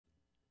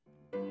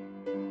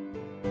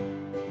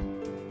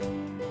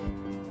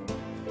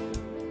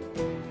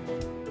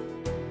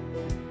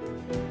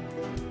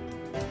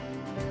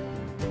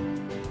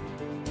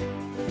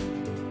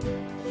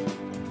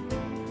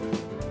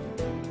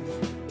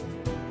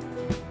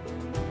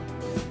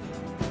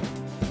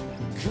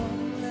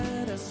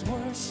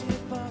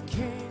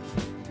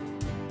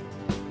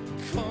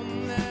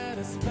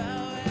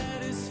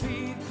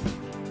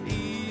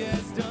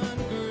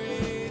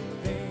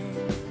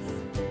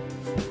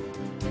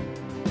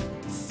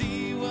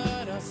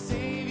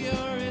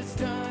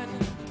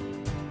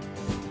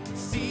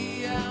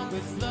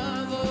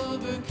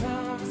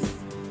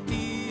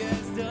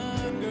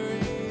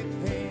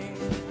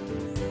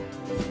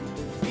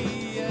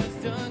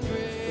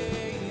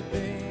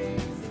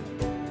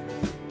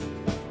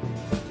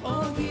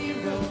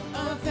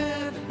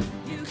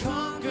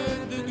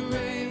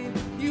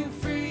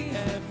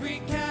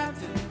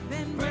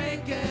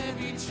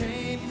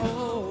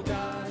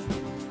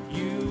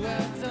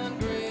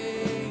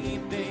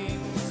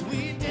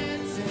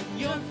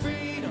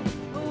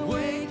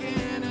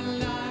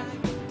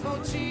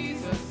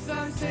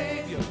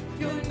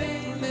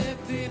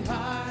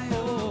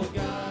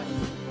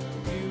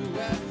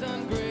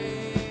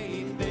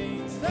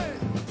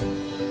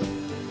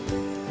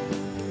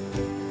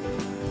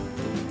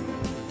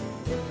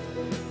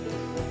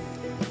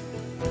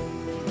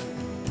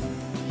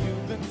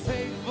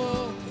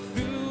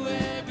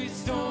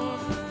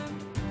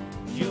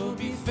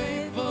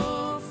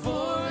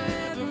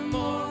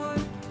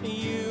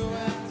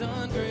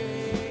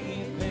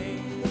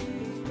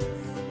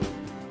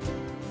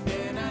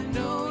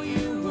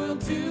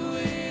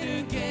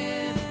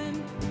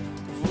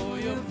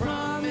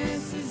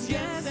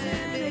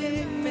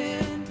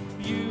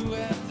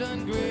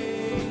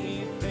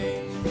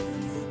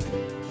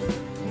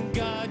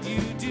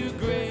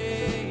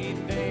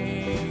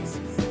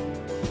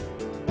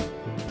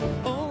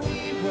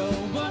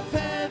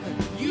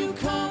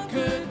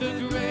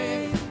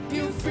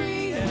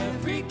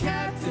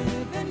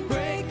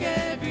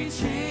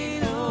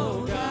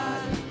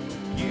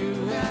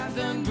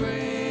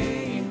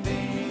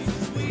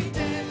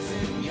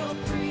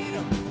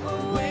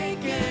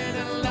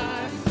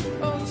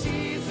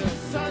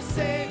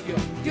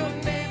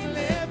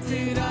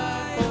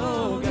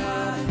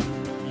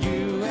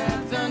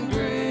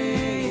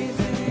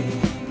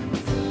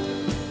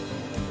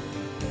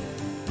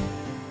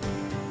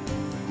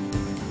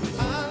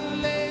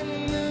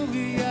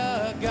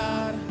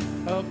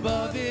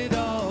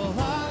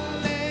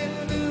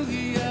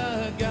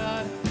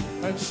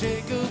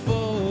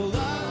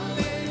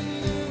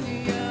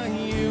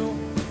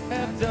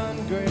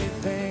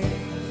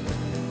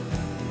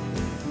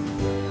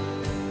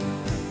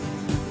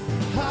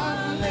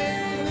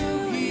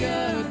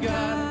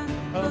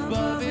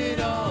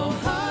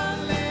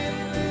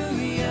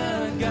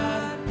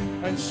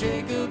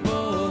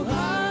unshakable.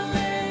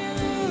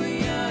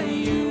 Hallelujah,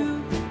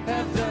 you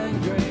have done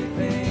great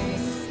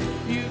things.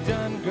 You've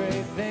done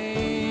great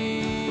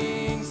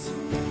things.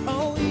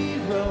 Oh,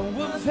 hero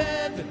of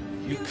heaven,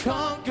 you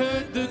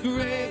conquered the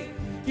grave.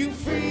 You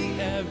free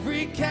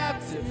every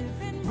captive,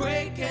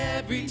 break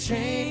every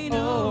chain.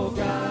 Oh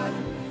God,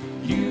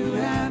 you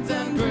have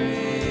done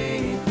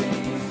great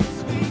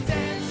things. We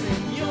dance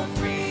in your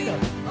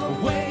freedom,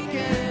 awake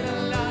and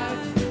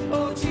alive.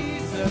 Oh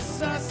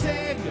Jesus, our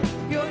Savior,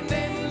 your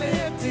name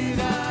lifted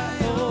high.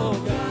 Oh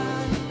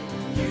God,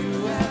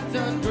 you have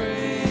done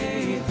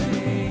great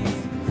things.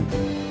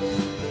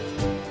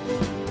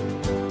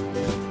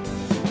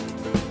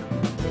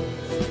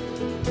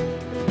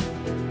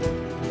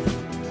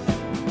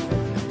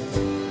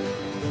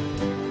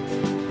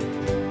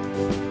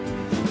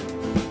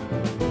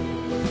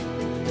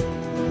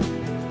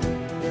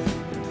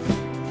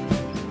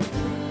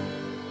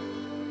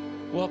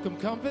 Welcome,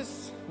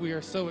 Compass. We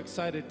are so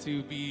excited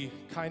to be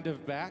kind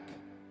of back.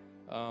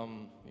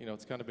 You know,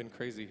 it's kind of been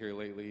crazy here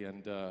lately,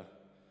 and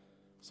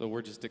so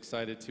we're just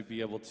excited to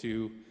be able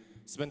to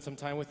spend some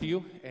time with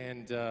you,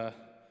 and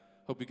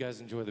hope you guys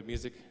enjoy the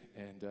music,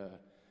 and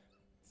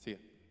see ya.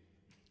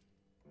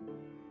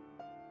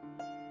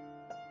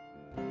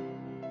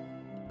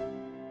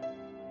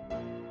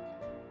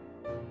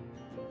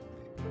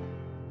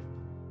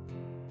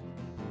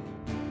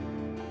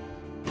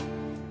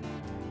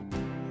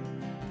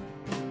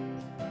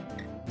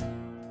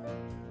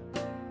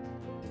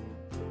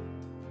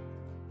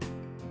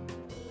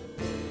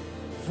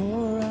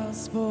 Before I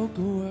spoke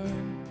a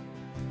word,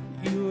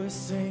 you were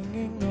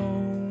singing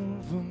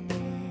over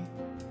me.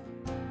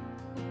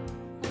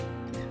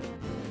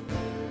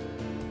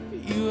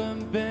 You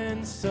have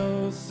been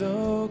so,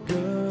 so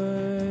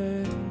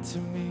good to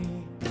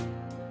me.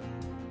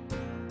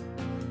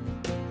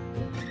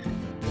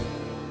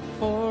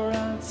 Before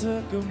I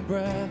took a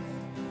breath,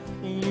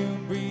 you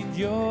breathed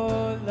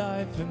your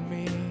life in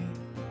me.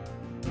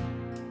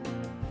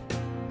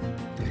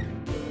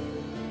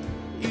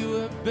 You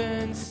have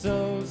been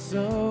so,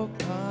 so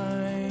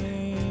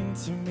kind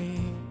to me.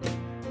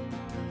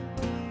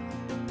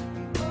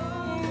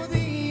 Oh,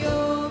 the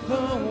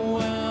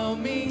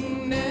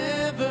overwhelming,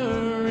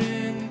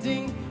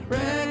 never-ending,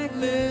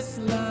 reckless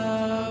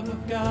love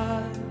of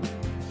God.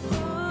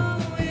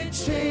 Oh, it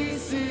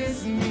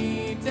chases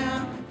me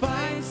down,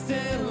 fights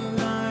till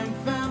I'm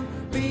found,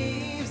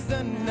 leaves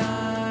the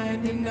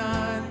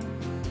 99,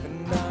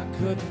 and I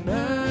couldn't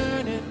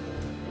earn it,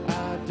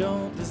 I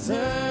don't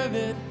deserve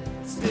it.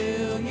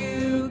 Still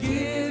you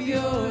give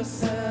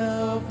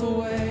yourself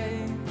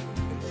away.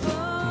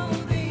 Oh,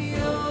 the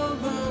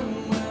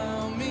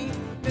overwhelming,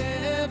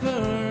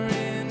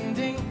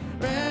 never-ending,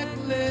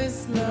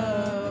 reckless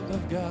love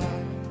of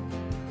God.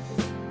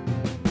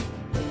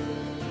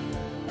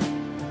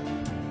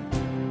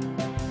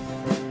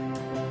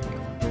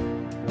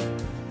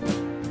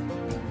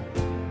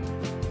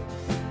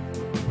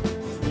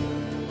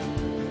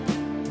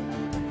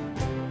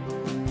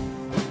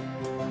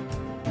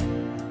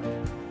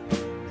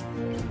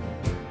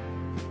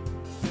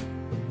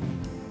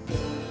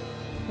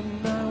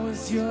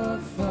 Your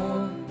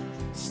fault,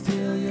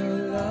 still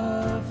your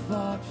love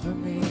fought for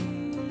me.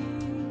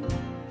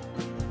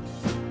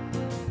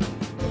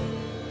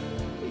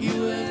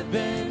 You have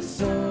been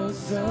so,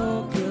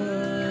 so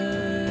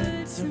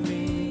good to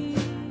me.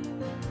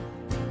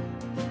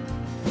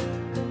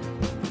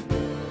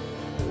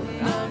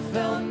 When I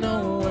felt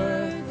no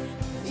worth,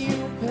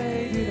 you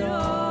paid it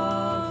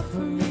all for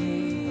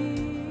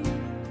me.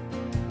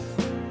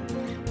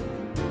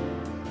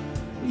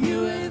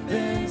 You have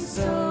been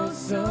so,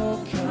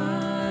 so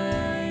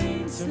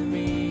kind to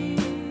me.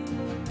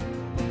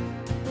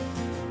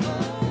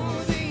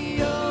 Oh,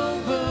 the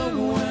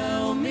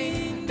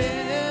overwhelming,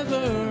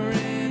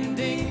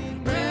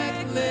 never-ending,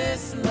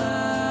 reckless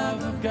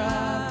love of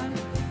God.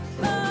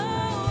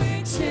 Oh,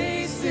 it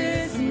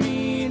chases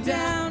me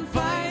down,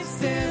 fights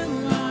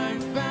till I'm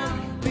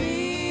found,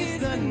 leaves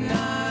the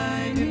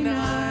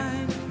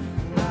 99.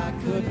 I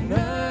couldn't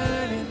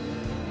earn it,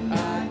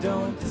 I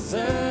don't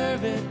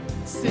deserve it.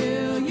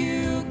 Still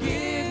you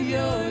give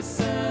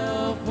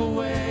yourself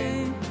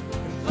away.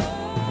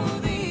 Oh,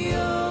 the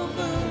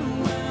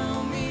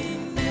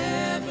overwhelming,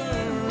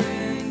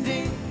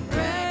 never-ending,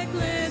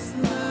 reckless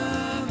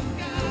love of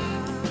God.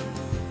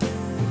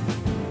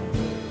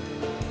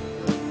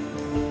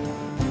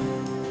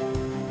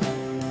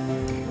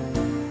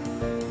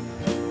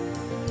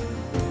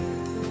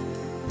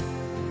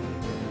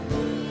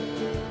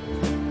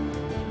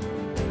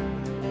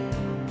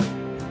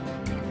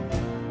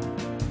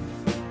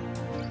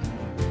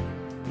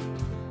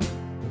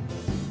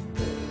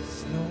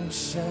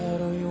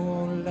 Shadow you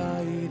won't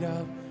light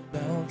up,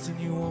 mountain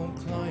you won't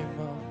climb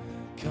up,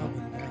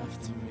 coming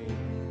after me.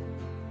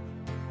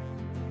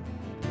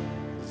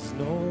 There's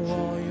no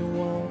wall you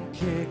won't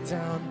kick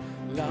down,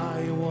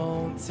 lie you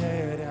won't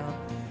tear down,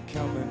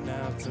 coming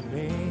after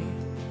me.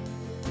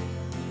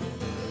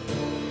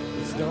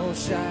 There's no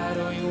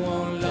shadow you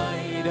won't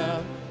light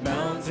up,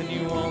 mountain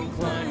you won't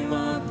climb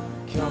up,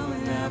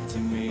 coming after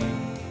me.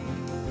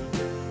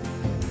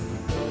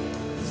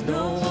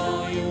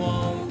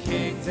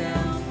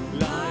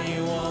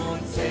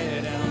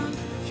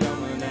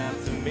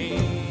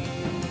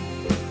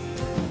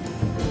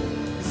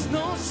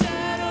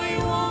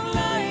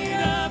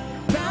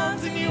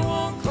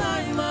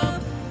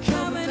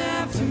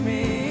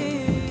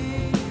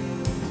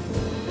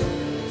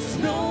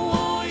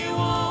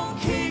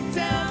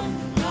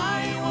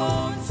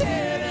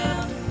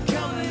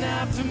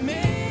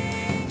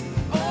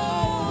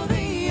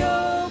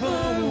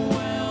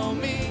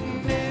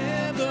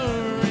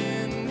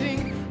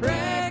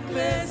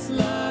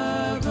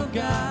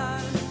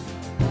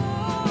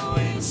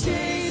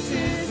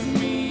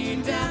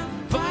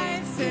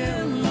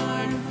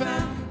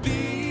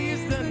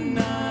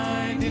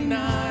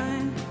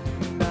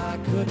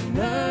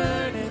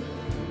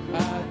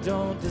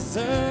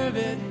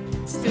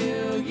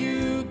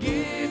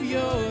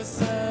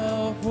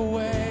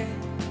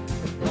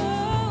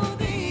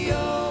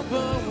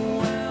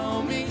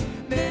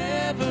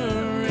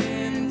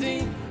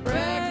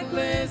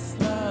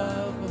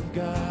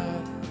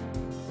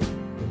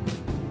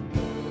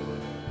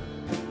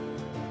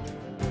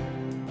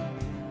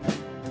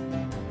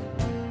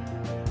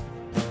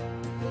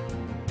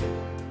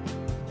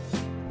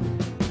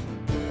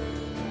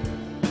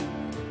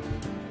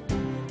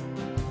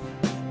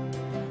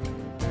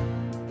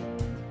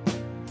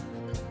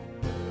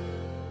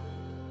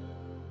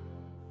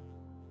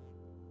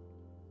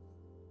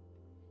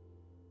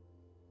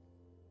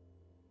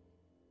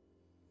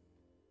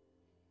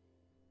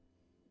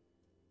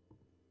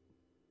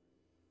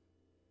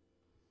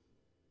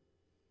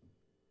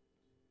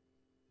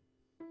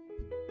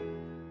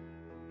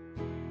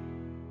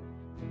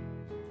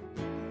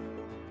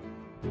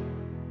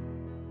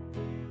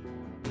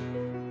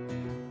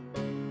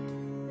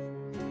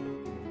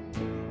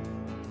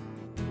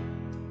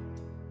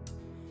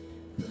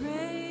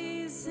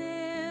 Praise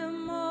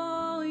him,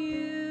 all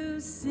you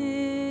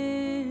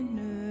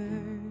sinners.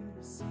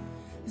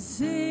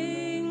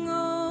 Sing,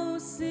 oh,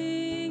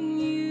 sing,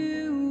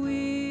 you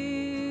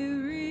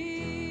weary.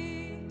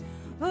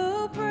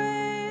 Oh,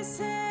 praise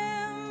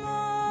him,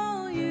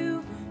 all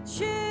you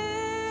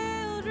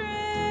children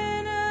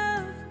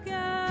of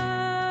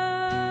God.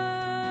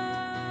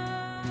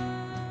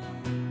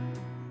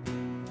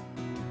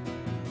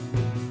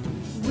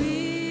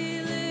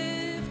 We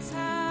lift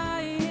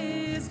high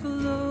his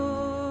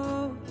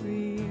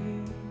glory,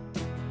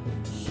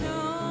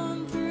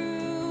 shone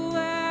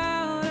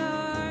throughout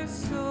our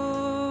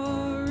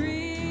stories.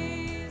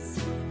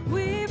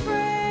 We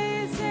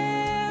praise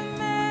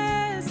him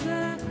as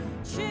the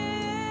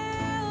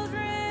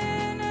children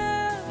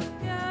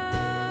of God.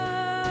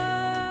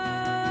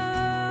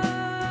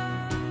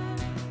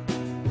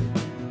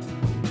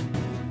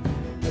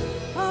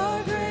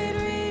 Our great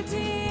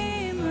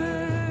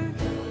Redeemer,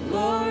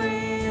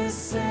 glorious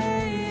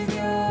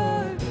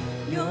Savior,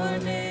 your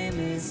name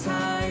is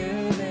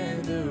higher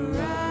than the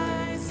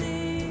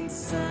rising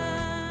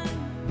sun.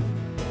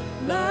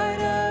 Light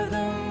of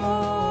the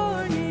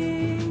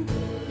morning,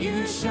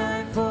 you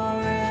shine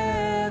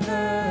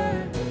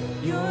forever.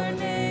 Your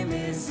name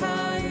is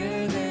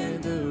higher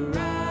than the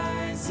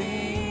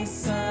rising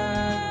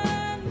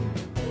sun.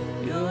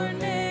 Your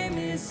name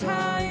is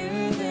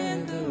higher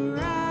than the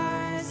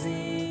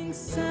rising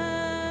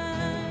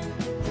sun.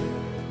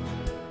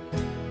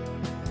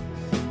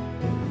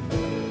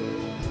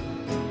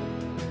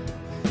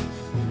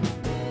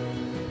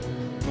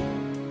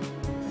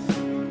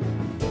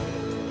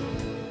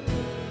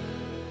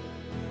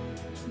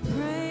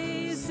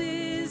 Praise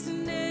his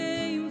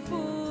name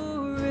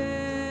forever.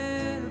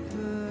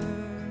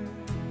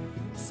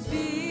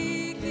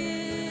 Speak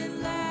it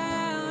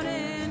loud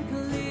and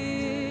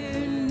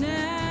clear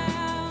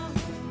now.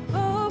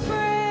 Oh,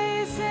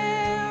 praise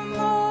him,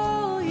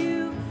 all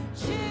you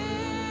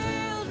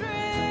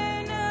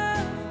children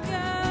of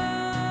God.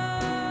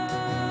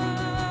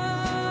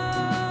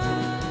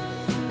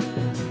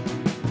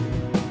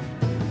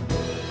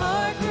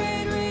 Our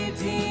great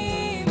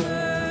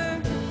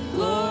Redeemer,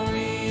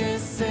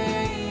 glorious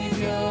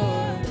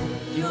Savior,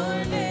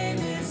 your name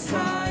is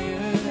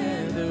higher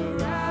than the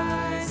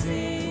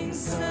rising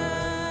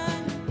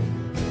sun.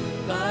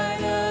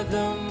 Light of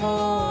the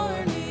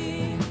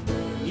morning,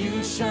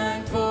 you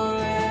shine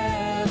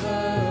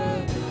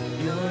forever.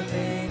 Your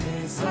name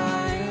is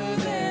higher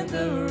than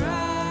the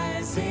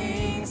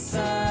rising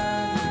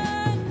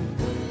sun.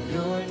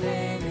 Your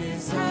name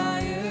is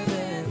higher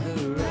than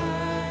the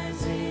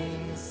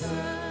rising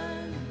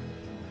sun.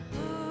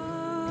 Oh,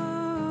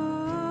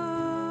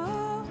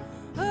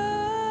 oh,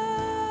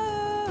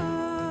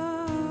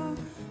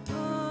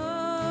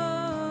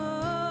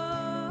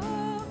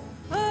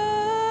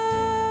 oh,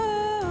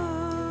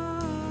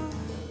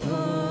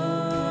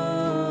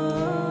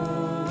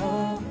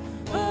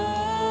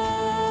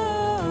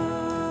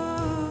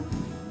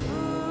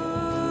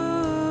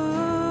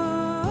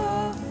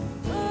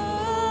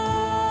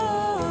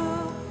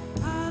 oh,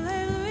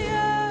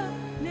 hallelujah,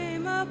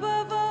 name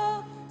above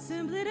all,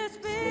 simply to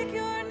speak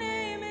your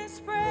name is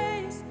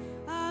praise.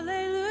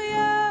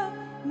 Hallelujah,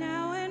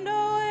 now and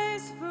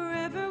always,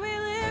 forever we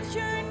lift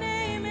your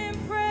name in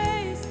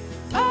praise.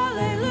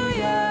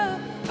 Hallelujah,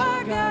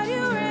 our God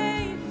you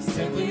reign,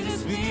 simply to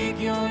speak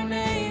your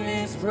name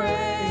is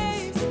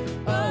praise.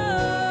 Oh,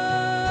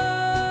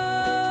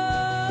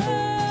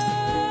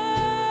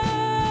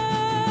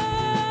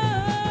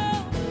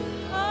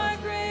 our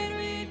great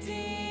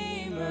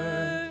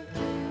Redeemer,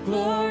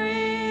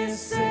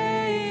 glorious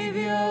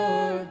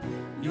Savior,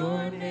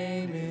 your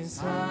name is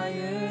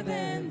higher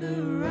than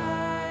the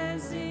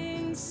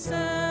rising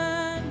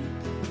sun.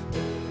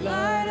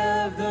 Light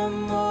of the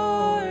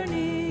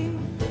morning,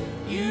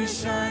 you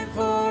shine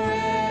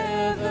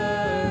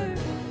forever.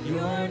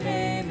 Your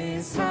name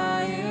is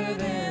higher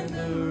than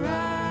the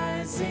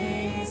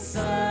rising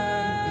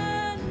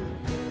sun.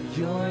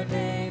 Your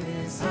name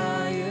is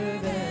higher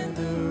than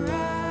the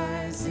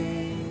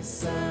rising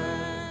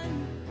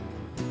sun.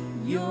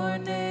 Your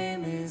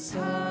name is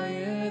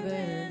higher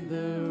than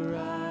the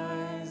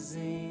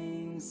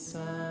rising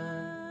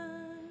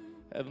sun.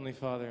 Heavenly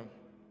Father,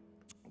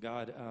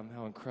 God,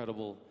 how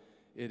incredible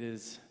it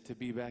is to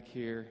be back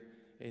here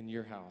in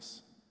your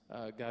house.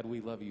 God, we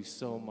love you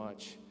so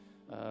much.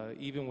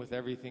 Even with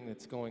everything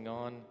that's going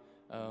on,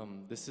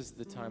 this is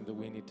the time that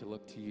we need to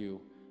look to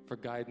you for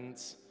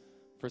guidance,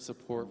 for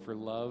support, for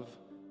love,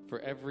 for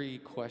every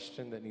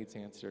question that needs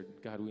answered.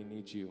 God, we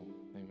need you.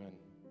 Amen.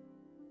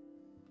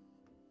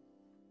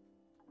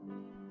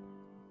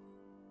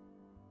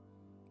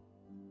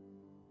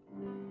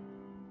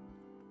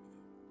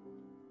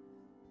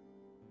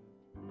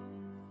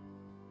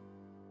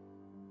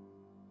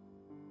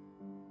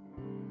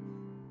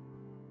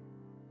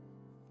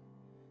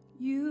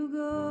 You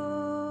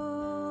go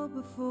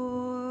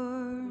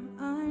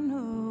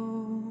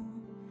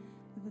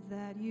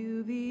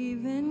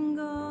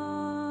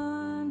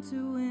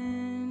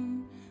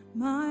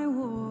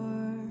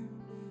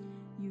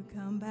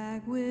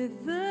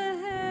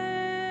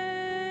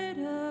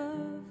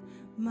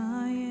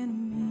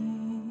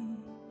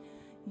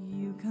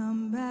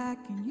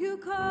back and you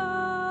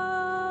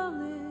call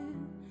it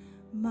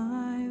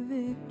my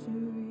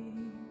victory.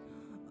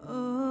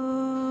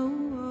 Oh,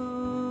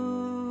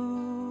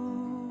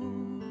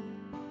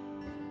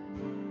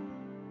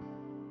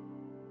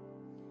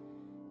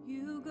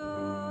 you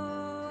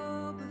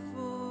go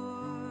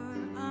before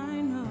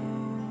I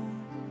know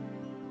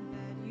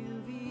that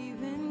you've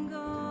even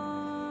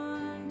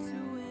gone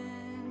to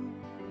win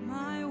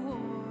my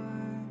war.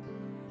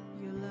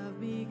 Your love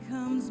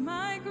becomes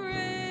my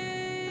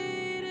greatest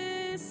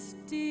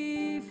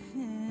defense.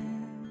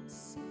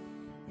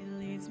 It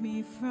leads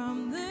me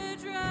from the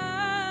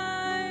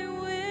dry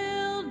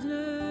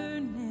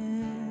wilderness,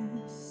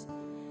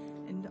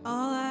 and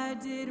all I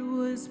did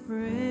was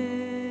praise.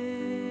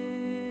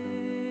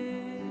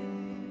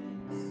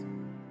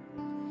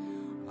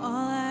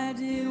 All I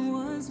did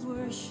was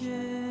worship.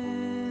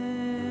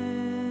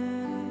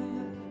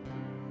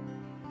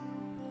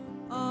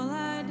 All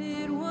I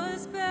did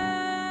was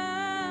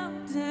bow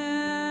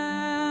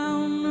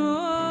down.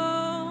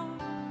 Oh,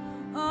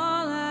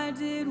 all I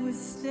did was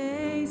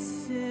stay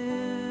still.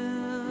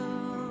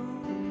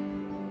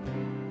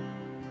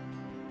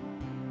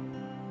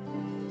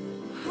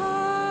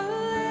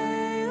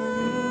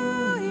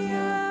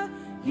 Hallelujah,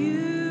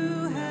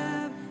 you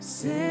have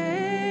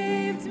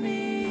saved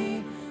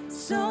me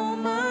so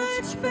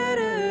much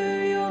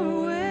better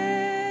your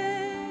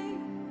way.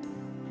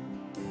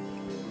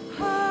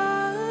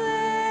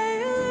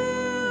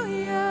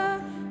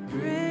 Hallelujah,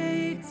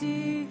 great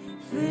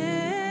defender,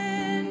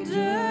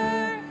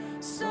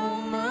 so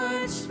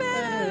much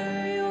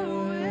better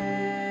your way.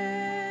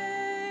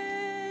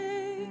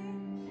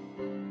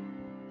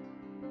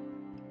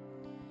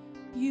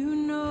 You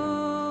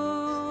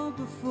know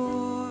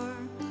before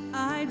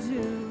I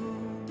do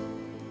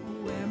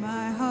where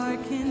my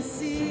heart can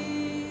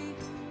seek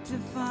to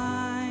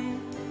find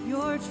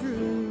your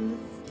truth.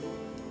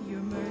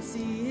 Your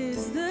mercy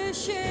is the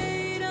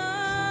shade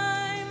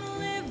I'm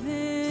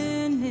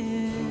living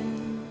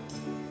in.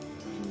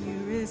 You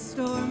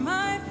restore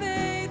my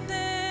faith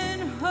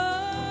and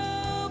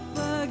hope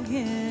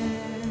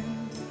again.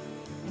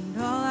 And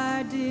all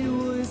I did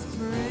was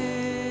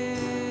praise.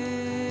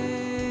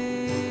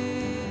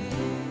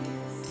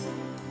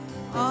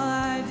 All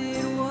I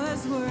did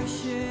was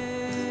worship.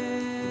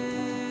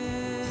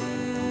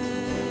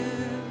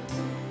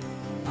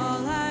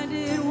 All I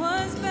did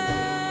was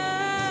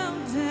bow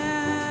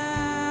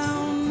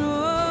down.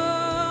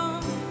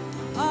 Oh,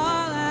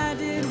 all I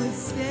did was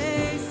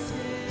stay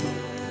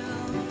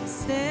still,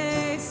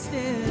 stay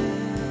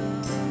still.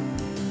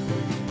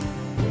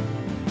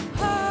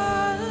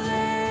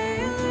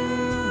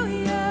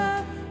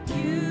 Hallelujah,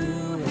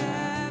 you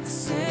have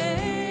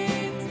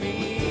saved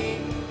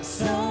me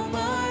so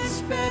much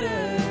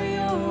better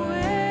your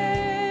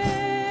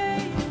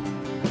way.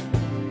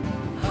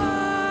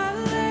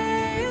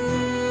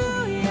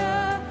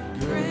 Hallelujah,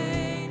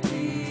 great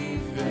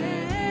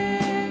defender,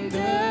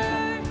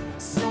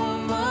 so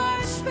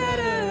much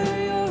better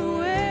your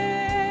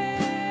way.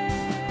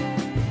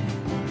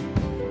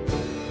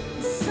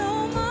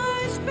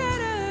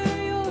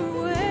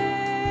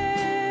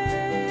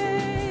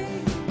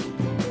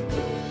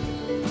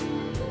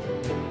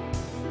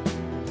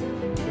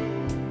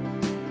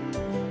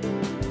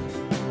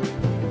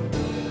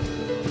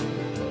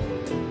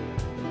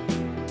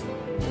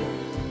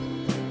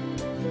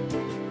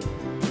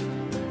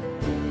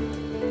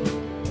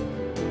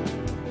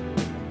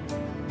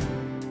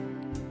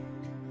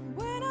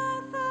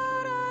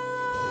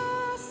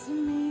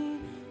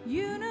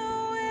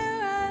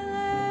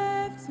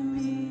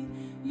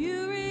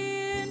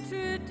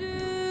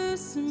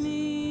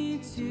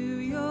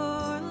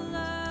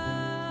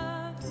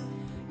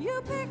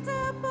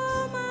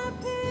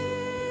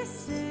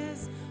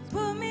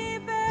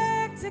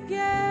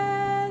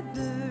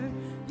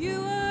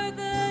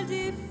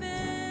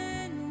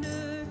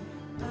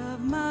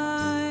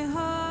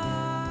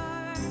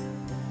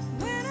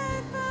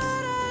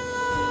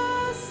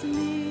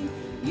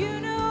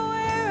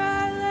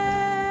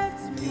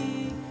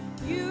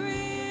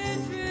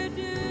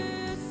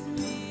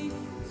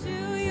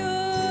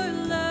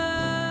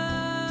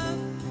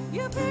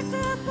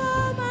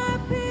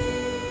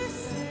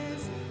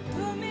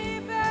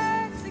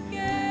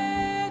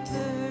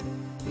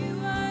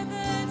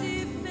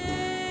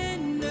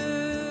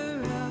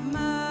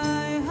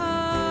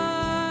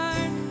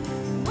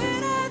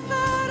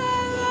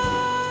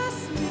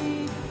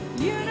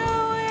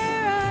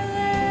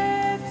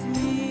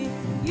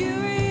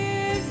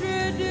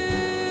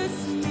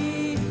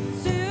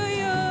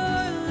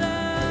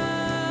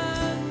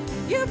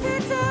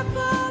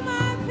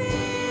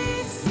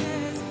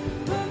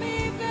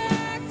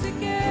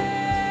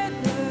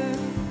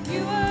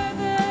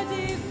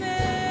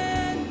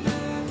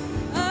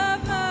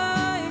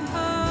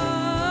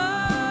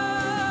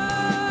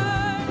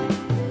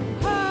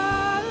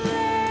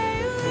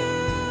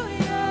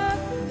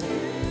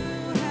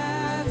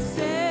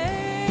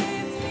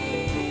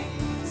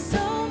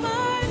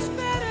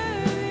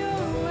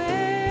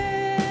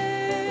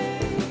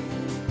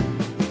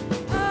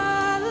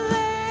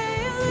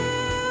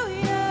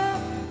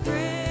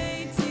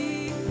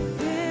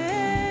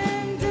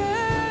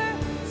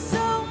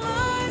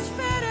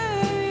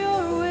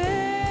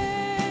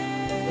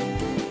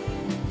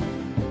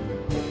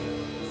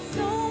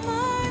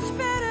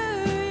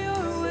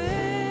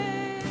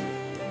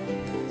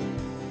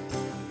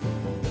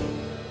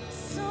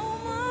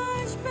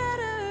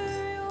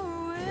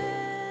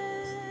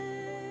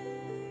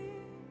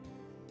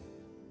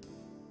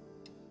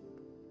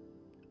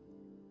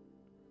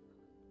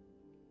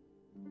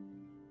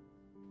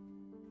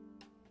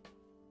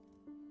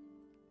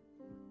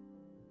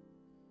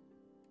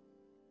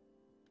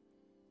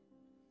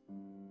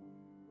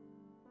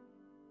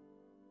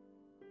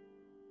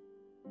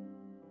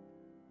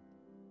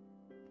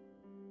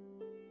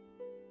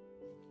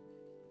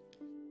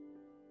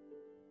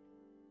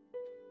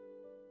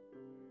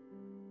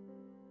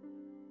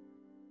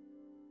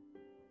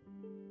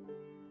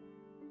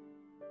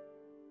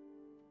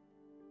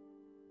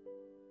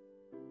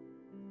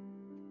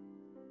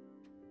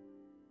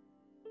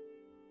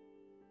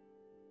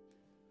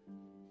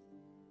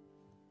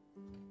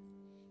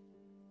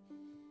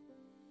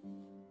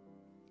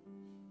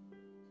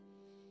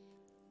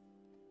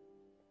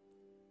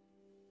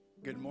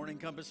 Good morning,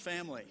 Compass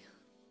family,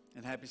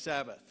 and happy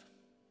Sabbath.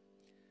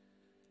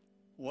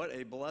 What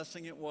a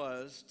blessing it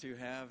was to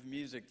have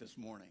music this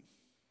morning.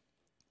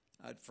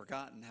 I'd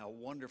forgotten how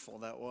wonderful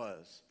that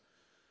was.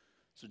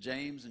 So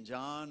James and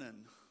John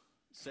and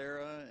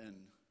Sarah and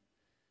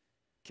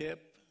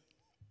Kip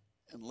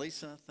and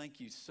Lisa, thank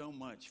you so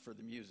much for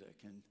the music.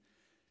 And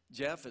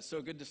Jeff, it's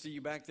so good to see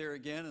you back there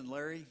again. And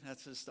Larry,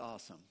 that's just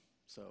awesome.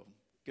 So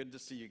good to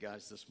see you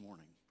guys this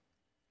morning.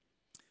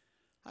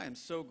 I am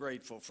so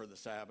grateful for the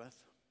Sabbath.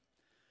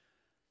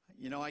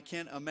 You know, I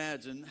can't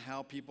imagine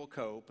how people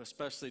cope,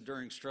 especially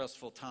during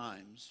stressful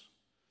times,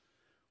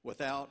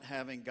 without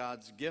having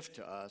God's gift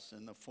to us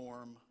in the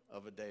form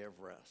of a day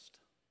of rest.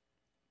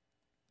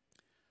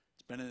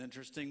 It's been an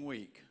interesting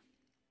week,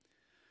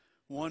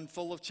 one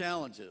full of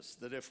challenges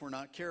that, if we're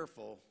not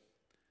careful,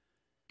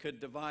 could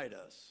divide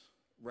us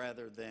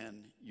rather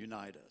than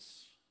unite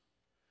us.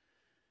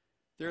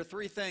 There are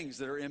three things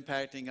that are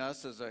impacting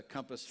us as a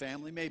Compass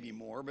family, maybe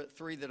more, but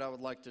three that I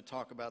would like to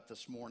talk about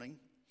this morning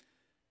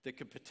that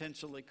could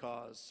potentially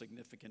cause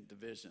significant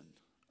division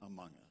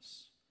among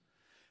us.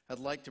 I'd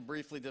like to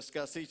briefly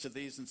discuss each of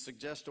these and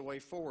suggest a way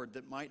forward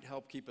that might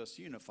help keep us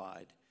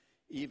unified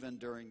even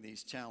during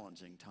these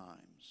challenging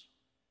times.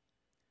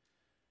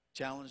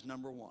 Challenge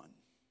number one.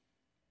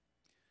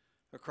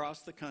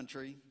 Across the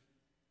country,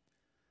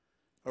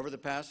 over the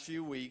past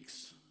few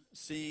weeks,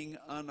 seeing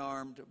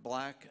unarmed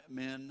black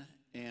men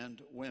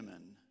and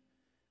women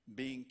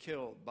being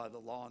killed by the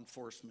law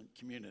enforcement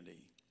community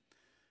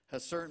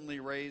has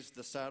certainly raised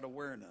the sad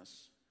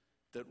awareness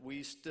that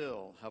we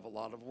still have a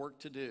lot of work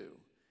to do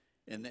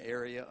in the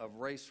area of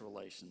race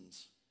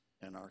relations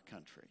in our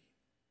country.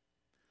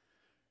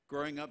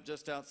 Growing up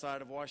just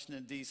outside of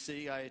Washington,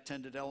 D.C., I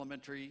attended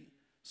elementary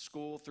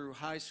school through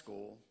high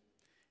school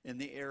in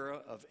the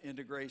era of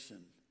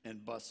integration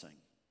and busing.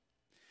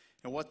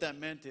 And what that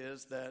meant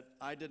is that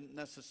I didn't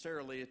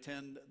necessarily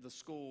attend the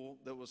school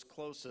that was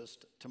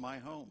closest to my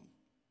home.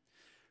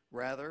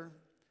 Rather,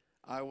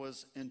 I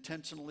was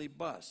intentionally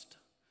bused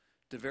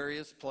to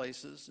various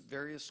places,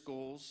 various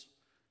schools,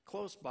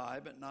 close by,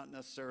 but not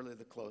necessarily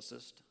the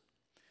closest,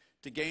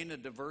 to gain a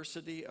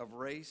diversity of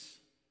race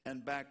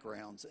and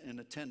backgrounds in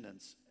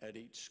attendance at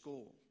each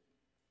school.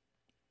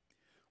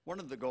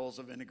 One of the goals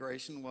of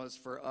integration was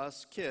for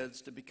us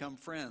kids to become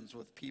friends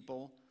with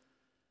people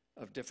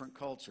of different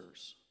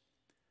cultures.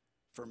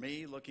 For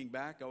me, looking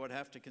back, I would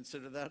have to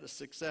consider that a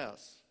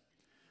success.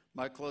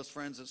 My close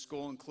friends at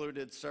school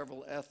included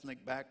several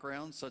ethnic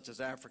backgrounds, such as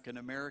African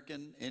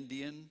American,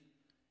 Indian,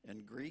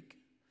 and Greek.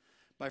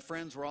 My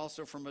friends were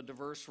also from a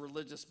diverse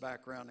religious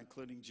background,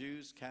 including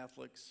Jews,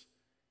 Catholics,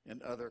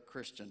 and other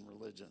Christian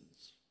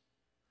religions.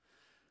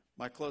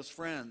 My close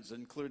friends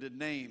included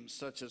names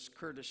such as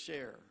Curtis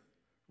Scher,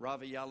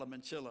 Ravi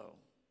Yalamanchilo,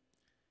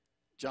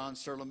 John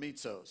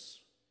Serlamitzos,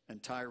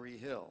 and Tyree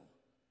Hill,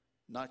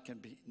 not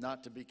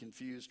to be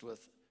confused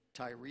with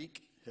Tyreek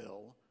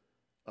Hill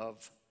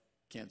of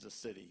Kansas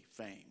City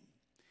fame,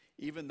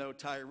 even though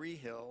Tyree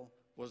Hill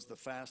was the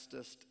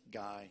fastest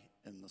guy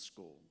in the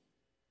school.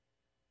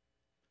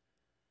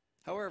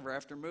 However,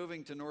 after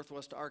moving to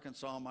Northwest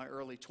Arkansas in my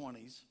early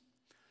 20s,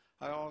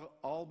 I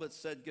all but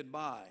said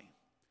goodbye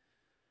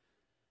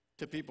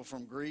to people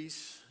from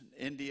Greece,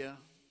 India,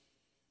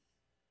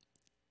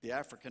 the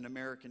African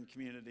American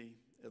community,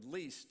 at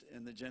least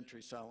in the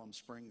Gentry-Salem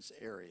Springs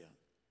area.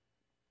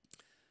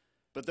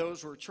 But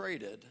those were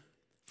traded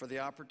for the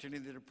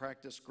opportunity to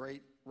practice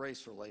great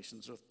race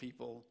relations with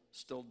people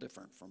still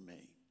different from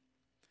me.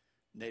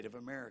 Native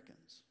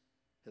Americans,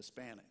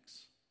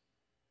 Hispanics,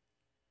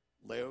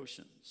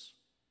 Laotians,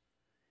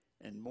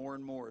 and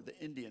more the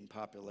Indian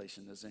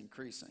population is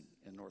increasing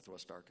in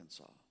Northwest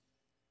Arkansas.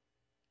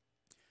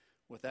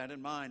 With that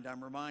in mind,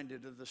 I'm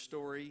reminded of the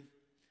story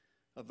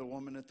of the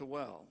woman at the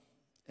well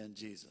and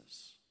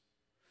Jesus,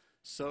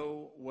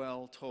 so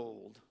well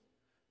told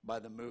by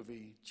the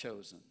movie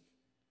Chosen.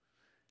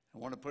 I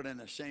want to put in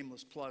a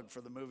shameless plug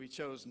for the movie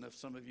Chosen if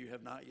some of you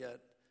have not yet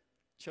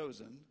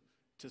chosen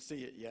to see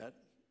it yet,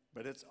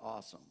 but it's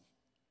awesome.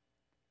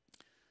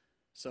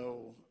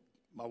 So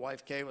my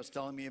wife Kay was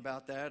telling me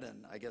about that,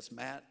 and I guess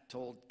Matt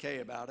told Kay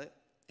about it,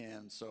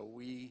 and so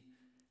we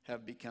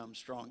have become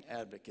strong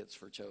advocates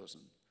for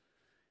Chosen.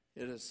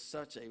 It is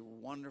such a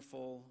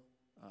wonderful,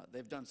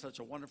 they've done such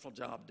a wonderful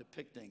job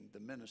depicting the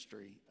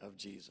ministry of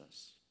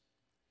Jesus.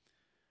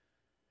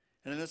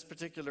 And in this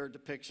particular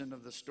depiction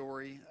of the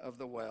story of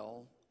the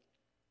well,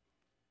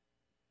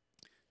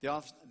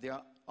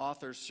 the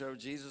authors show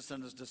Jesus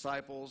and his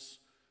disciples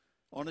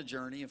on a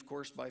journey, of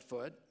course by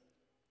foot,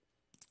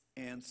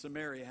 and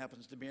Samaria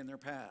happens to be in their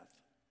path.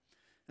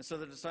 And so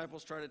the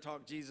disciples try to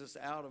talk Jesus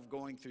out of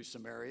going through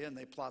Samaria, and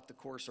they plot the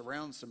course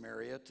around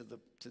Samaria to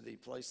the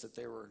place that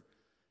they were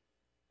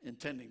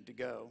intending to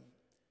go.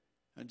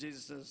 And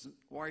Jesus says,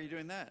 "Why are you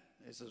doing that?"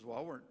 He says,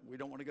 "Well, we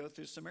don't want to go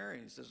through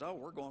Samaria." He says, "Oh,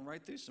 we're going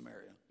right through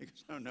Samaria." He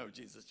goes, "Oh, no,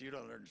 Jesus, you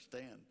don't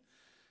understand."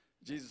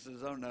 Jesus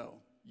says, "Oh,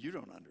 no, you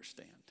don't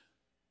understand."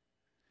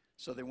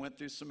 So they went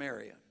through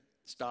Samaria,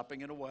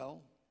 stopping at a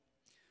well.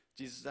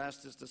 Jesus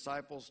asked his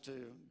disciples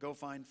to go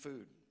find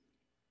food.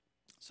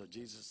 So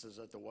Jesus is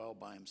at the well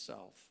by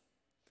himself.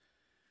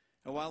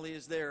 And while he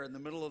is there, in the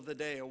middle of the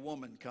day, a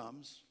woman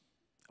comes.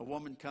 A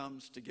woman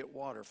comes to get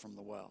water from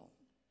the well.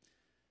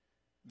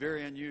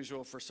 Very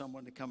unusual for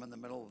someone to come in the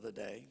middle of the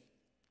day,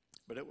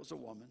 but it was a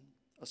woman,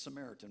 a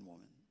Samaritan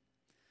woman.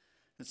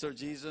 And so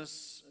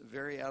Jesus,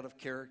 very out of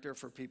character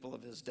for people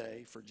of his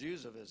day, for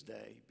Jews of his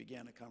day,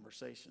 began a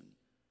conversation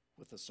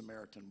with a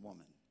Samaritan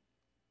woman.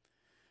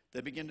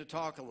 They begin to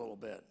talk a little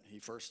bit. He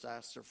first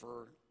asked her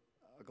for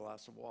a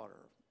glass of water,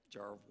 a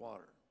jar of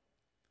water.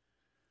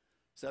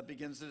 So that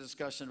begins the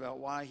discussion about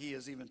why he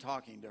is even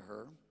talking to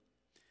her.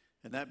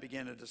 And that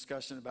began a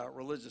discussion about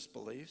religious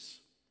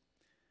beliefs.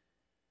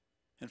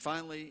 And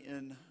finally,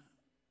 in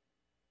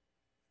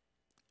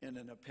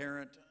an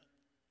apparent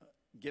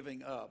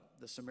giving up,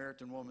 the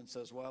Samaritan woman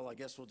says, well, I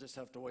guess we'll just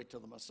have to wait till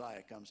the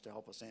Messiah comes to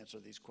help us answer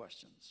these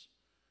questions.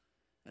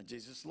 And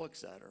Jesus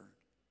looks at her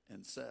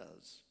and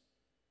says,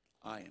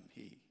 I am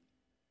he.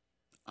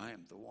 I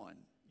am the one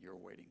you're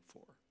waiting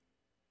for.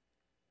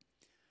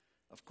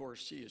 Of course,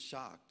 she is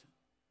shocked.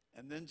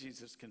 And then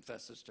Jesus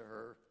confesses to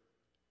her,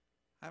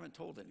 I haven't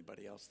told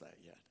anybody else that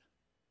yet.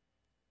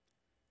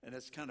 And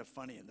it's kind of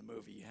funny in the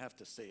movie. You have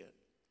to see it.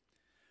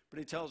 But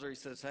he tells her, he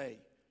says, hey,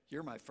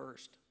 you're my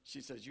first.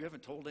 She says, you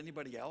haven't told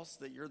anybody else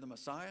that you're the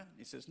Messiah?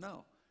 He says,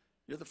 no,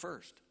 you're the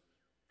first.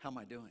 How am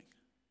I doing?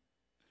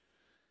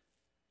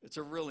 It's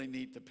a really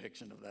neat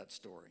depiction of that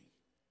story.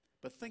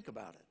 But think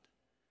about it.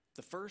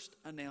 The first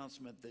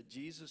announcement that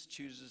Jesus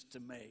chooses to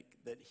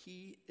make that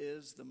he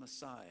is the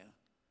Messiah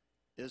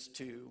is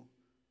to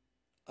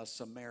a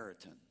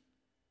Samaritan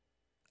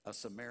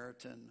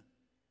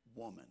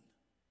woman.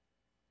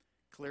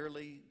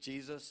 Clearly,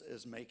 Jesus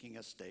is making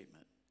a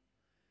statement.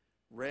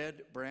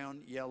 Red,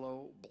 brown,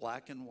 yellow,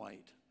 black, and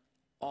white,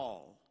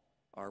 all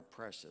are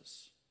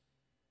precious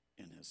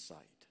in his sight.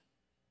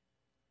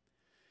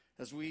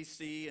 As we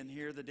see and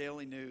hear the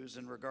daily news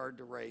in regard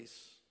to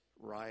race,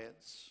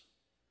 riots,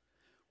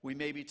 we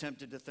may be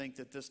tempted to think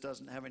that this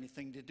doesn't have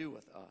anything to do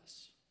with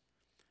us.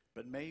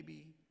 But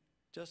maybe,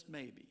 just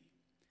maybe,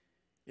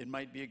 it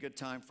might be a good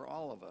time for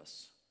all of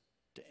us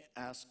to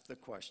ask the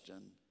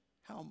question,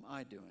 how am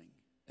I doing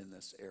in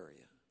this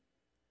area?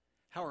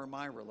 How are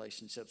my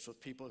relationships with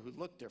people who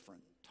look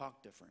different,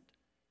 talk different,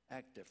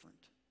 act different,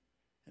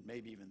 and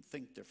maybe even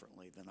think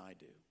differently than I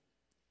do?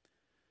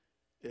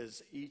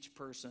 Is each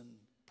person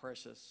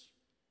precious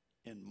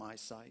in my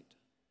sight?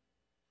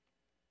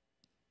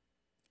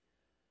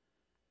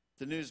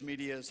 The news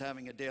media is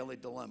having a daily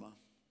dilemma,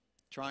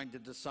 trying to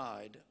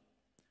decide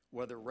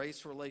whether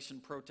race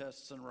relation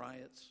protests and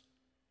riots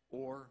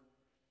or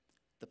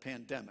the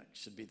pandemic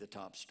should be the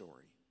top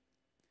story.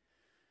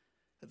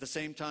 At the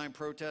same time,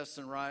 protests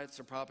and riots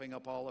are popping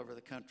up all over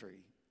the country.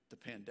 The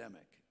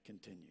pandemic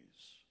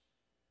continues,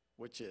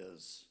 which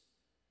is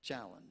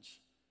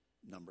challenge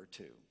number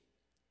 2,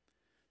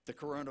 the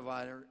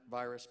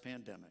coronavirus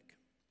pandemic.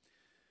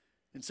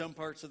 In some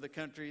parts of the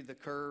country, the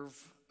curve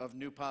of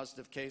new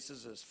positive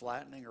cases is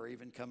flattening or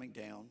even coming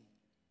down.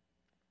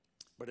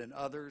 But in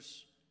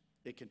others,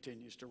 it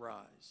continues to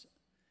rise.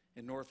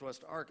 In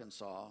northwest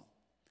Arkansas,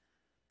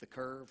 the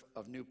curve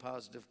of new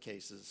positive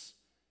cases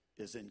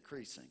is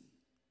increasing,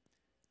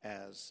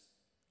 as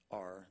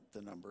are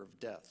the number of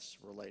deaths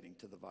relating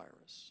to the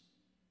virus.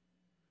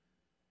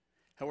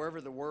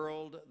 However, the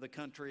world, the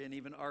country, and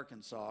even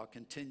Arkansas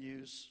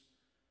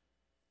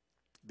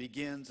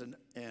begins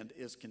and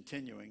is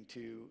continuing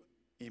to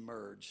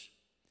emerge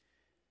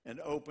and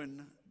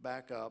open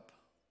back up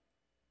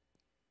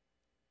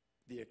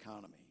the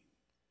economy.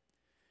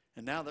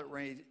 And now that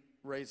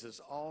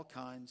raises all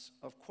kinds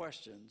of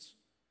questions,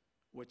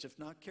 which, if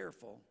not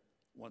careful,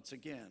 once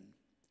again,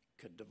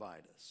 could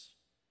divide us.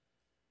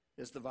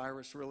 Is the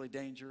virus really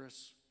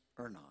dangerous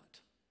or not?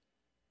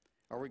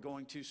 Are we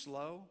going too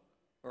slow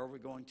or are we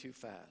going too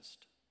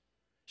fast?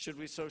 Should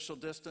we social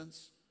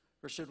distance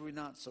or should we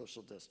not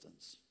social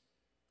distance?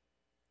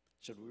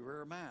 Should we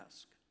wear a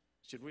mask?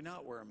 Should we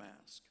not wear a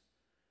mask?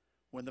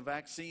 When the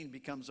vaccine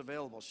becomes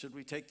available, should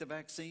we take the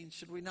vaccine?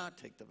 Should we not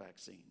take the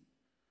vaccine?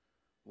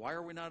 Why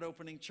are we not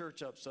opening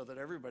church up so that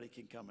everybody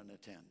can come and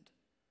attend?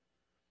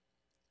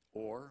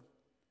 Or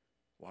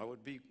why would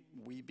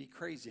we be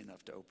crazy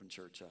enough to open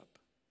church up?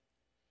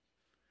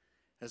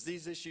 As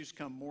these issues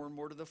come more and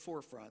more to the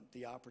forefront,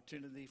 the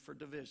opportunity for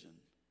division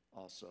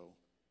also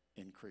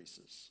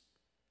increases.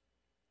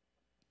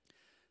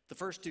 The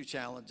first 2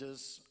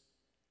 challenges,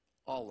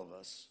 all of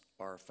us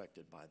are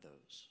affected by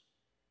those.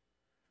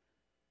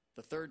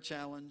 The third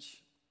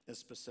challenge is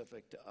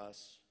specific to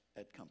us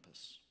at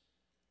Compass.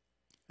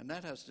 And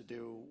that has to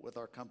do with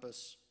our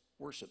Compass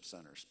Worship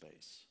Center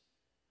space.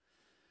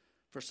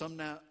 For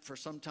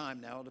some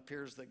time now, it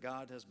appears that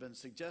God has been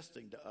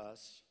suggesting to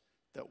us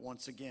that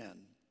once again,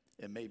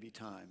 it may be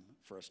time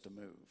for us to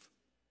move.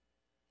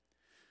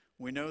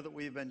 We know that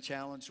we've been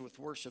challenged with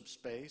worship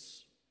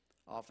space.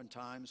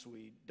 Oftentimes,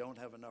 we don't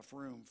have enough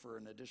room for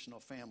an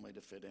additional family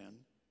to fit in.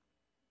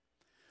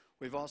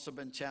 We've also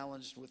been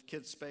challenged with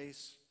kids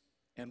space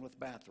and with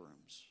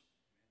bathrooms.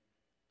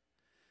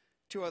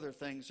 2 other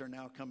things are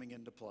now coming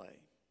into play.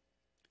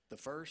 The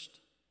first,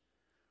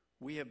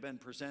 we have been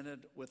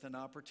presented with an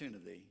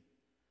opportunity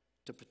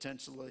to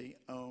potentially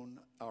own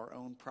our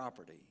own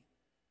property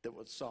that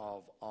would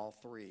solve all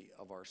three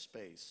of our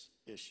space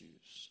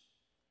issues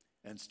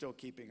and still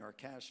keeping our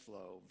cash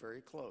flow very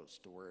close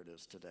to where it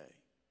is today.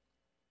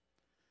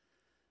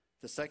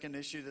 The second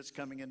issue that's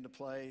coming into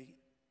play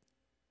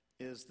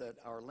is that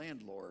our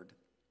landlord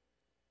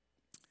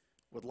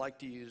would like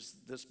to use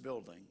this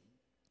building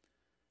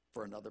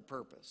for another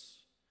purpose.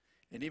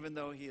 And even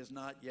though he is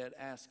not yet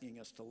asking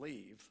us to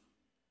leave,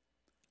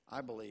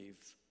 I believe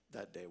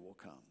that day will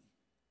come.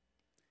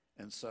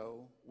 And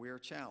so we are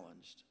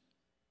challenged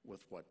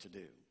with what to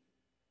do.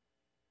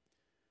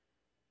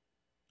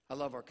 I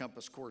love our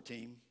Compass Core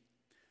team.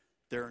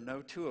 There are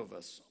no two of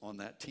us on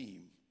that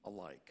team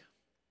alike.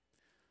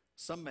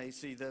 Some may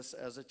see this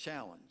as a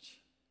challenge,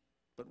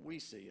 but we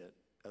see it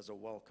as a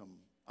welcome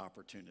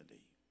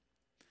opportunity.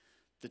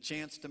 The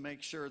chance to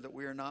make sure that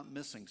we are not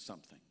missing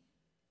something,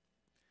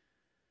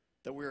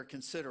 that we are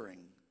considering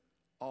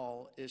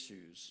all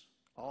issues,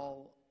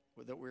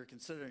 that we're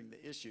considering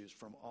the issues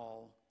from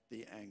all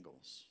the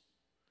angles.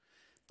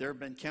 There have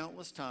been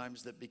countless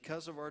times that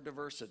because of our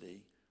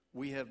diversity,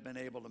 we have been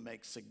able to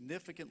make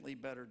significantly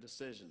better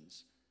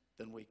decisions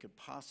than we could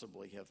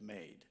possibly have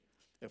made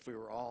if we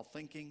were all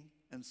thinking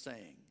and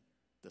saying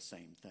the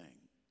same thing.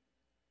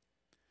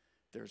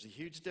 There's a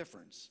huge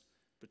difference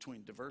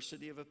between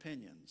diversity of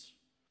opinions,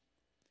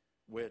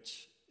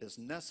 which is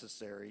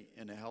necessary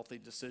in a healthy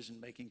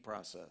decision-making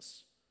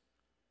process,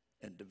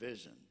 and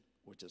division,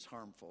 which is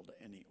harmful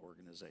to any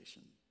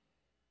organization.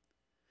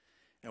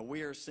 And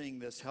we are seeing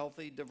this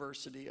healthy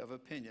diversity of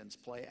opinions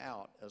play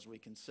out as we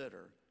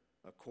consider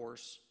a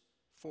course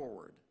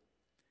forward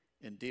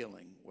in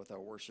dealing with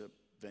our worship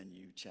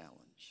venue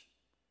challenge.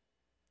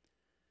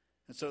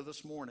 And so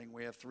this morning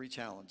we have three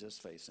challenges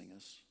facing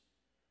us: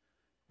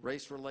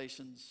 race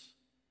relations,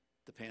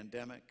 the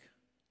pandemic,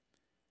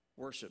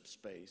 worship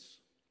space.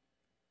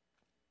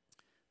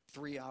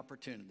 Three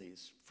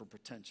opportunities for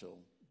potential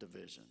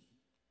division,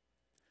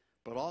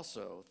 but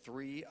also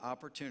three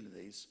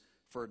opportunities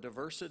for a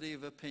diversity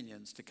of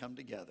opinions to come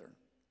together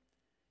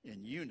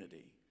in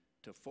unity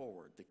to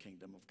forward the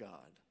kingdom of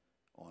God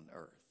on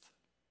earth.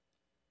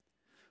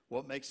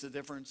 What makes the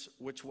difference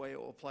which way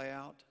it will play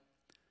out?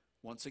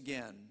 Once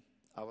again,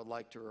 I would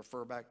like to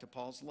refer back to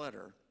Paul's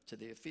letter to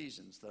the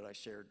Ephesians that I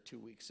shared 2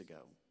 weeks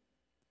ago.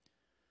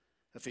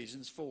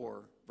 Ephesians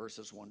 4,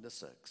 verses 1 to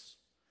 6.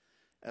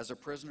 As a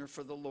prisoner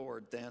for the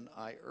Lord, then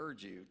I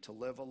urge you to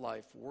live a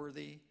life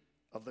worthy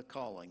of the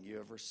calling you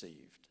have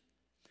received.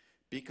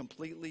 Be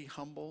completely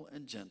humble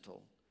and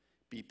gentle.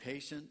 Be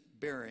patient,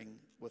 bearing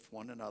with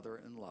one another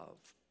in love.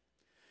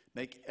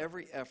 Make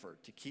every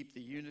effort to keep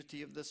the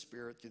unity of the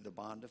Spirit through the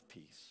bond of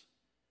peace.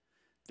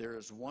 There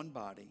is one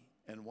body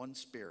and one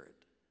Spirit,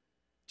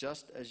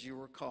 just as you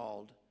were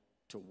called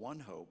to one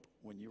hope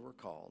when you were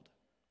called,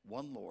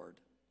 one Lord,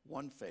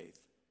 one faith,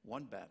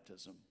 one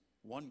baptism,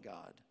 one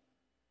God,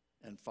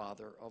 and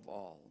Father of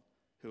all,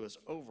 who is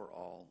over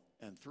all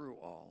and through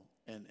all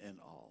and in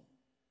all.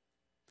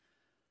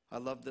 I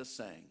love this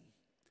saying.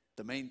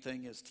 The main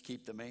thing is to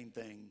keep the main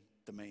thing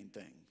the main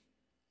thing.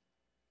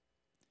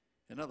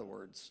 In other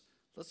words,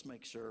 let's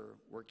make sure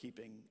we're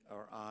keeping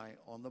our eye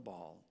on the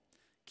ball,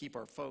 keep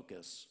our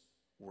focus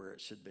where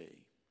it should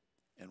be.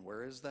 And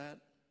where is that?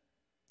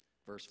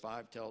 Verse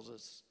 5 tells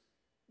us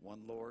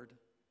one Lord,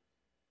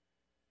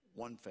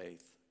 one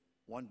faith,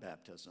 one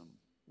baptism,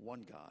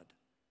 one God,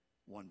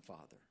 one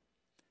Father.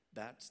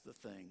 That's the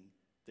thing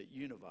that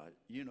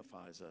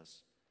unifies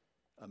us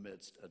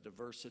amidst a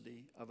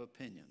diversity of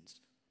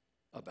opinions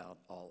about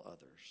all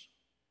others.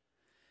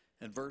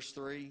 And verse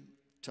 3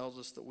 tells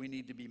us that we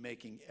need to be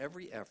making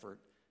every effort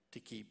to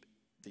keep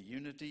the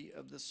unity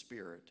of the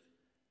Spirit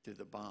through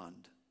the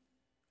bond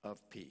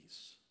of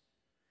peace.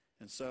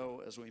 And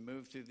so as we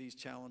move through these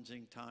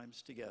challenging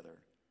times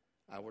together,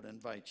 I would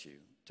invite you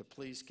to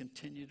please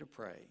continue to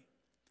pray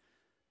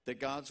that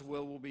God's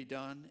will be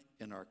done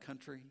in our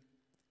country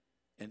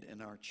and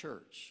in our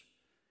church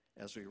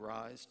as we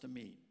rise to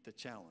meet the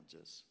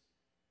challenges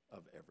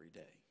of every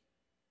day.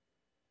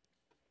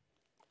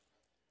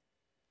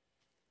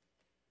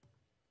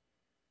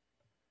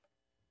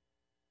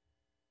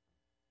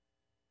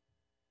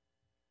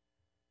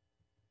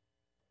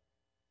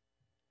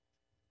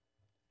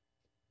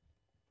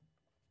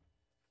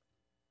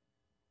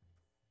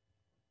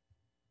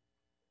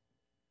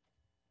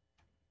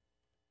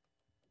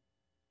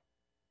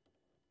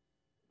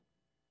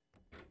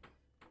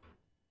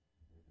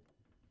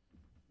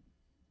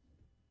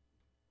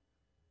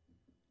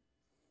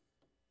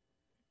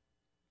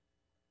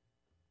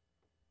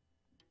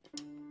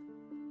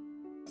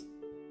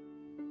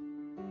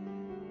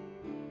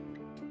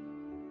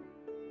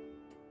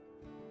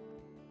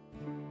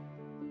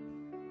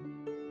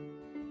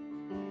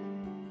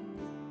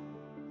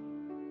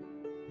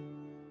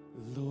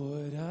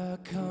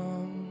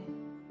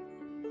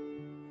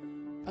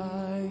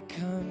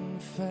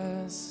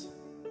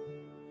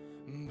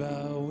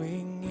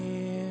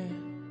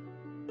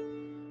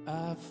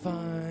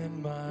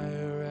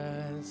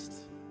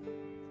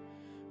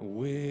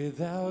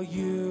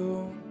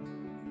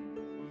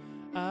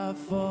 I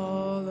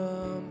fall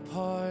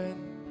apart.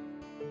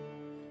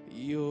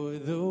 You're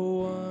the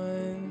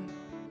one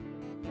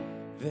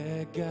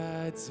that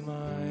guides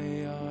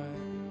my heart.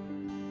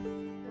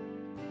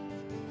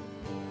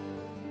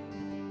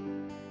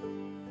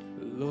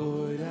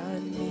 Lord, I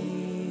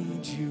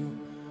need you.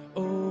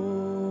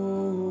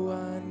 Oh,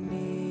 I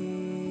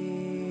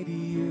need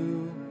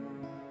you.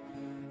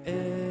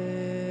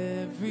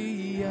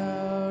 Every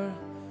hour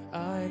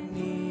I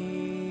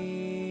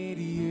need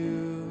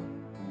you.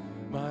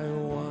 My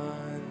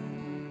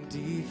one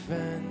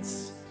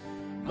defense,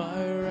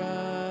 my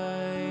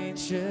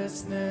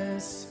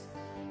righteousness.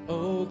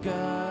 Oh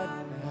God,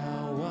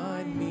 how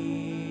I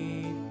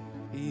need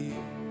you.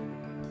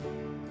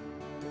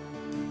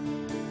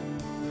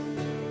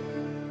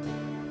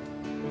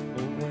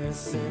 When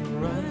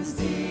sin runs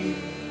deep,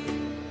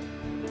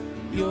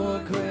 your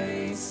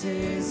grace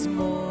is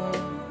more.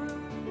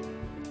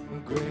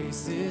 When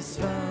grace is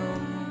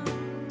found,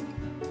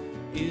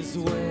 is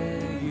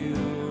where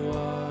you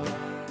are.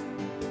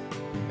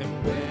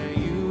 And where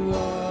you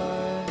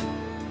are,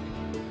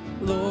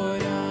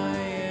 Lord, I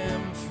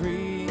am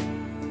free.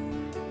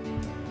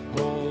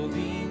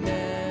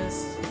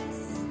 Holiness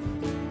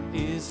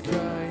is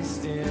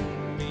Christ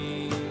in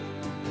me.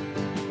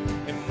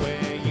 And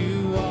where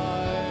you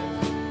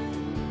are,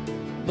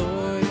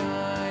 Lord,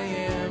 I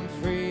am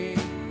free.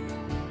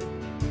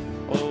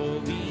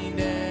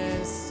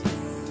 Holiness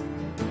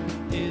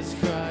is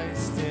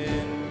Christ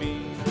in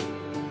me.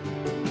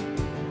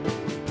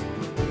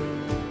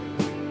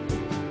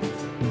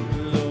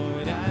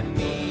 Lord, I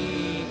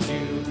need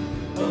you.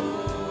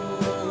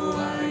 Oh,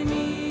 I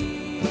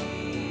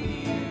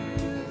need you.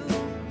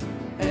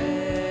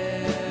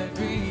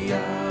 Every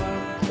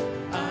hour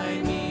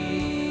I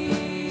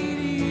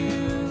need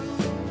you.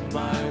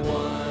 My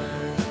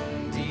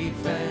one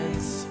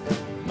defense,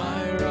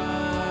 my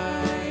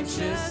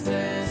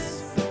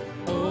righteousness.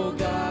 Oh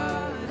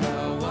God,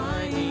 how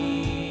I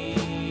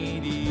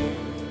need you.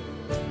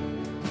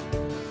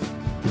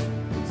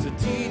 So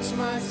teach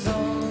my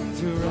song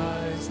to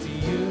rise to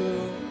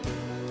you.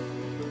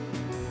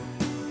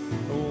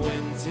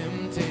 When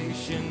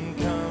temptation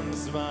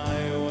comes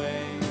my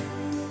way,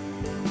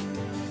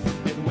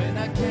 and when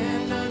I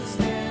cannot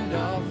stand,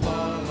 I'll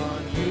fall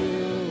on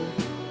you.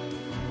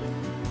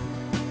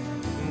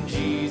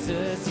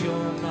 Jesus,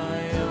 you're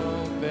my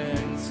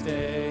open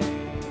stay.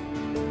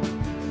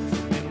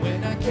 And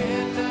when I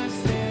cannot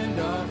stand,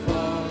 I'll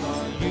fall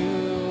on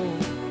you.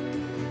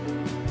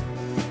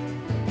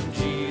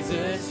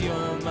 Jesus,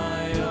 you're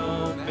my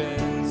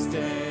open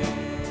stay.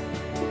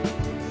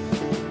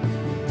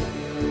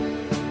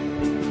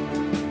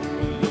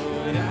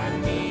 Lord, I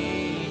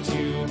need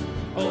you.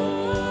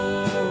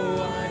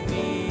 Oh, I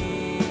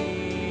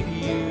need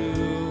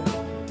you.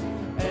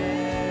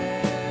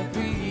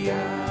 Every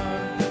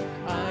hour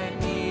I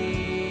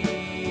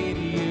need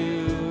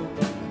you.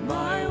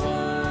 My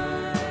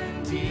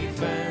one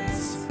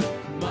defense,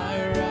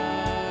 my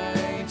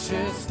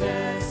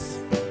righteousness.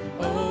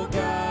 Oh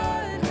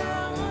God,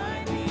 how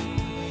I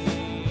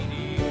need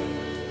you.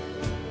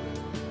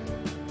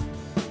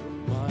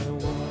 My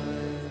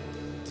one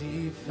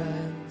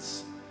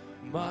defense,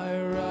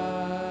 my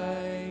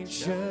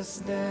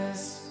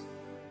righteousness.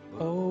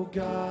 Oh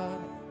God,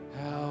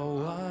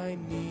 how I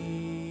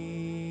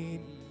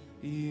need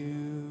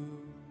you.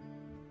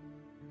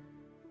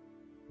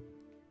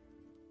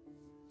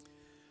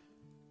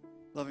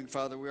 Loving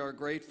Father, we are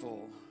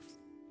grateful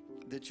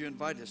that you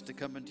invite us to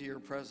come into your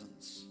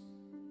presence.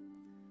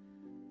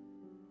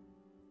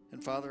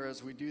 And Father,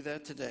 as we do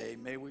that today,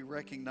 may we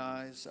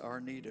recognize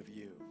our need of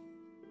you,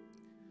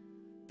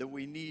 that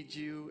we need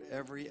you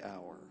every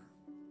hour,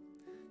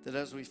 that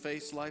as we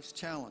face life's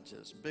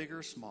challenges, big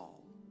or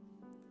small,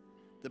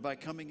 that by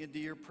coming into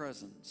your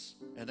presence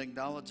and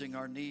acknowledging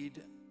our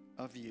need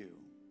of you,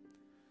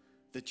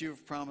 that you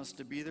have promised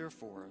to be there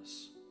for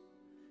us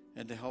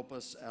and to help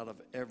us out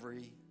of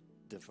every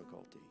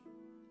difficulty.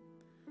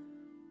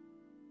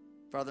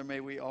 Father, may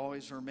we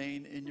always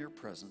remain in your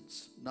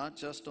presence, not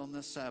just on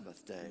this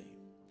Sabbath day,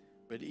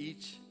 but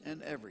each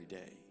and every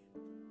day.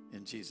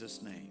 In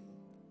Jesus' name,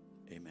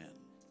 amen.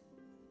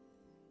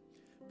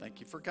 Thank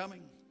you for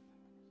coming.